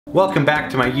Welcome back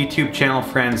to my YouTube channel,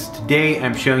 friends. Today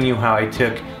I'm showing you how I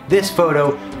took this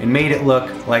photo and made it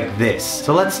look like this.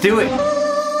 So let's do it.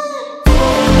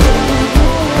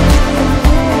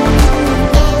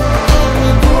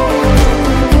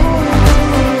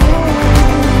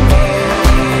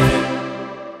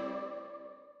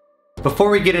 Before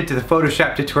we get into the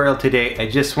Photoshop tutorial today, I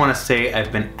just want to say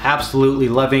I've been absolutely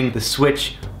loving the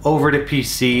switch over to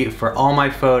PC for all my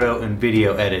photo and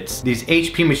video edits. These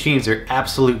HP machines are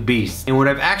absolute beasts. And what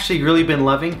I've actually really been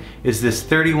loving is this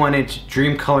 31-inch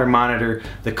Dream Color monitor.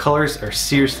 The colors are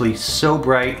seriously so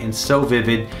bright and so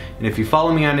vivid. And if you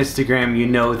follow me on Instagram, you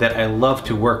know that I love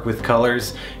to work with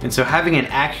colors. And so having an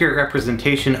accurate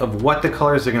representation of what the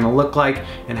colors are gonna look like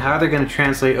and how they're gonna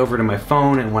translate over to my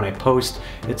phone and when I post,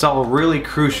 it's all really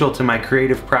crucial to my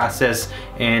creative process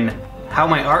and how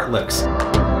my art looks.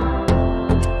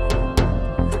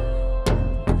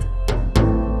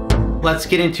 Let's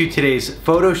get into today's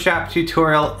Photoshop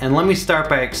tutorial, and let me start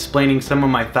by explaining some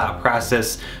of my thought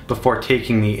process before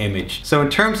taking the image. So in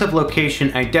terms of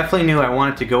location, I definitely knew I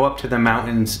wanted to go up to the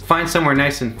mountains, find somewhere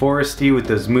nice and foresty with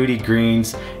those moody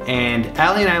greens, and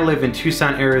Allie and I live in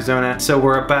Tucson, Arizona, so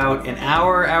we're about an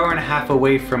hour and a half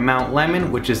away from Mount Lemmon,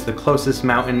 which is the closest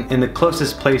mountain and the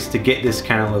closest place to get this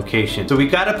kind of location. So we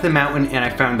got up the mountain and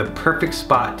I found the perfect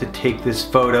spot to take this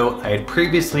photo. I had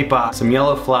previously bought some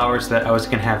yellow flowers that I was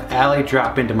gonna have Allie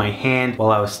drop into my hand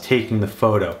while I was taking the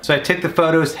photo. So I took the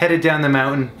photos, headed down the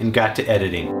mountain, and got to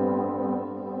editing.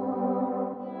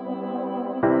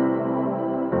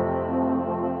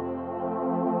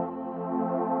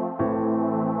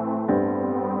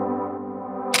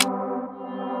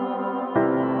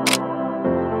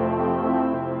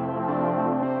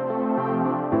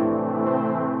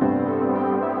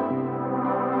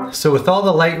 So with all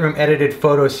the Lightroom edited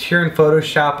photos here in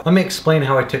Photoshop, let me explain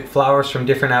how I took flowers from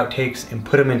different outtakes and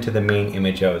put them into the main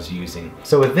image I was using.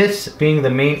 So with this being the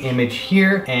main image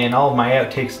here and all my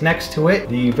outtakes next to it,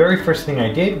 the very first thing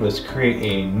I did was create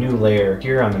a new layer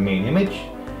here on the main image.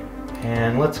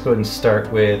 And let's go ahead and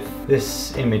start with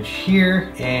this image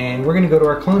here, and we're gonna go to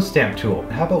our clone stamp tool.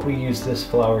 How about we use this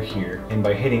flower here? And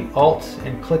by hitting Alt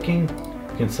and clicking,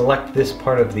 you can select this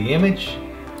part of the image.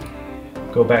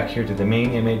 Go back here to the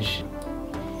main image.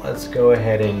 Let's go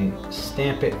ahead and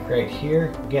stamp it right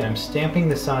here. Again, I'm stamping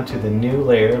this onto the new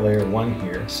layer, layer 1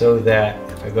 here, so that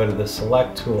if I go to the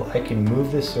select tool, I can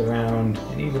move this around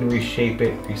and even reshape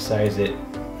it, resize it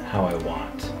how I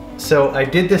want. So I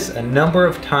did this a number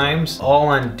of times, all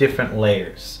on different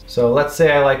layers. So let's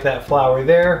say I like that flower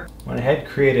there. Went ahead,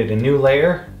 created a new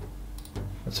layer.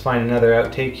 Let's find another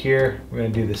outtake here. We're gonna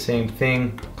do the same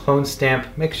thing. Clone stamp,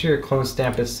 make sure your clone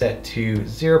stamp is set to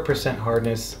 0%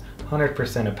 hardness,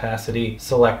 100% opacity.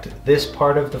 Select this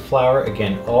part of the flower,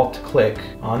 again, Alt click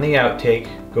on the outtake,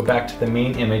 go back to the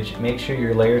main image, make sure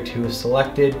your layer 2 is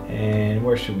selected, and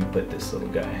where should we put this little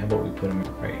guy? How about we put him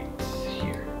right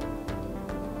here.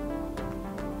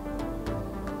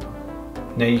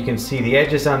 Now you can see the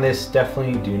edges on this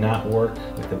definitely do not work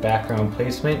with the background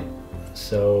placement.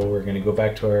 So we're going to go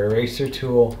back to our eraser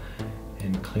tool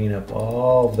and clean up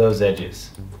all of those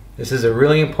edges. This is a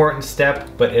really important step,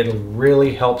 but it'll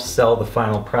really help sell the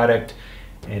final product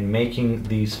and making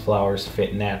these flowers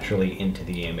fit naturally into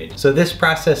the image. So this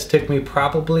process took me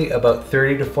probably about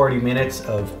 30 to 40 minutes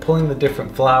of pulling the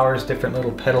different flowers, different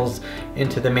little petals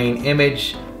into the main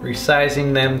image,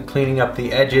 resizing them, cleaning up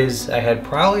the edges. I had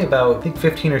probably about, I think,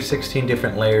 15 or 16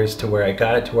 different layers to where I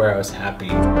got it to where I was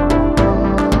happy.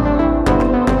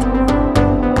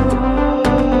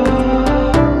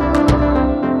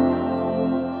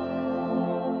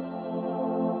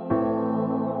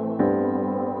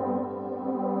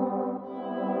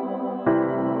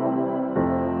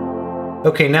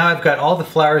 Okay, now I've got all the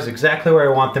flowers exactly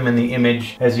where I want them in the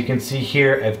image. As you can see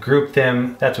here, I've grouped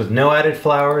them. That's with no added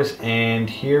flowers, and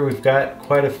here we've got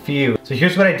quite a few. So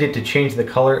here's what I did to change the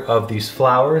color of these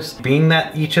flowers. Being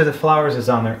that each of the flowers is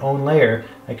on their own layer,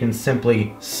 I can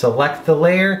simply select the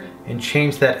layer and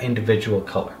change that individual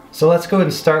color. So let's go ahead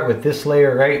and start with this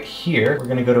layer right here. We're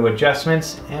gonna go to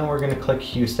Adjustments, and we're gonna click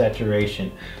Hue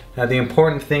Saturation. Now the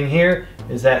important thing here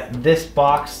is that this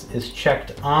box is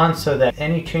checked on so that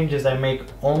any changes I make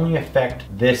only affect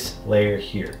this layer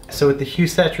here. So with the hue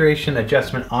saturation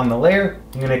adjustment on the layer,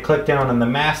 I'm going to click down on the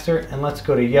master and let's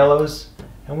go to yellows,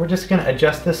 and we're just going to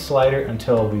adjust this slider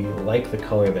until we like the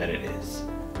color that it is.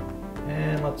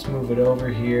 And let's move it over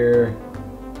here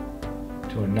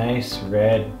to a nice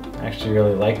red. I actually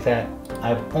really like that.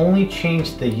 I've only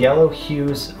changed the yellow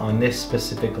hues on this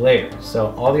specific layer,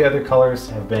 so all the other colors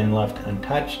have been left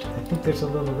untouched. I think there's a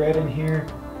little red in here,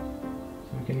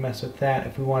 so we can mess with that.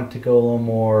 If we wanted to go a little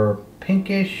more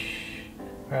pinkish,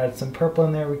 or add some purple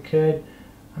in there, we could.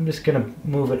 I'm just gonna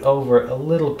move it over a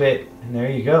little bit, and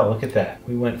there you go, look at that.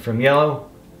 We went from yellow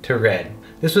to red.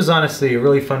 This was honestly a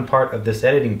really fun part of this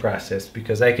editing process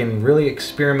because I can really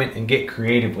experiment and get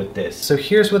creative with this. So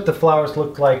here's what the flowers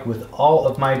look like with all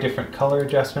of my different color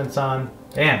adjustments on.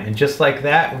 Bam, and just like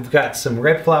that, we've got some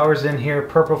red flowers in here,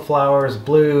 purple flowers,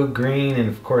 blue, green, and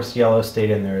of course yellow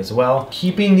stayed in there as well.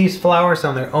 Keeping these flowers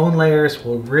on their own layers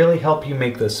will really help you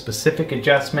make those specific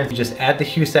adjustments. You just add the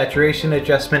hue saturation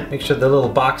adjustment, make sure the little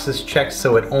box is checked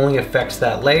so it only affects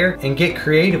that layer, and get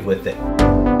creative with it.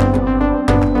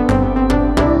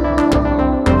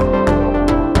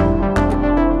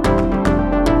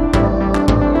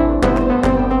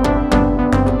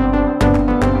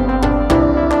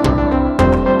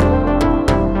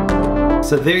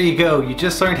 So there you go, you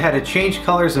just learned how to change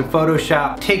colors in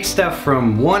Photoshop, take stuff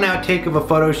from one outtake of a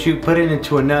photo shoot, put it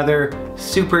into another.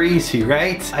 Super easy,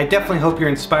 right? I definitely hope you're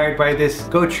inspired by this.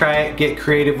 Go try it, get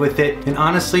creative with it. And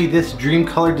honestly, this dream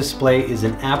color display is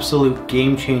an absolute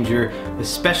game changer,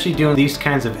 especially doing these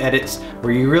kinds of edits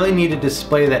where you really need a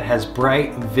display that has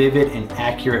bright, vivid, and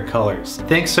accurate colors.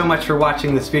 Thanks so much for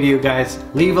watching this video, guys.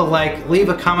 Leave a like, leave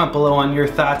a comment below on your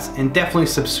thoughts, and definitely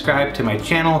subscribe to my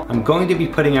channel. I'm going to be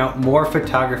putting out more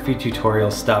photography tutorial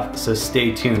stuff, so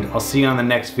stay tuned. I'll see you on the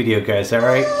next video, guys, all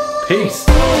right?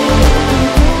 Peace!